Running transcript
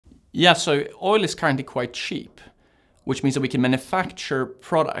Yeah, so oil is currently quite cheap, which means that we can manufacture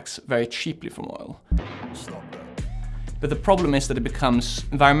products very cheaply from oil. But the problem is that it becomes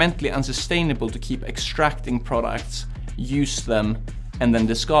environmentally unsustainable to keep extracting products, use them, and then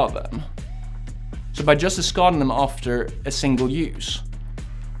discard them. So by just discarding them after a single use,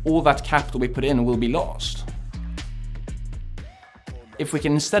 all that capital we put in will be lost. If we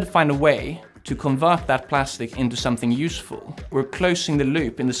can instead find a way to convert that plastic into something useful, we're closing the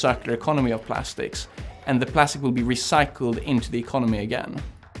loop in the circular economy of plastics, and the plastic will be recycled into the economy again.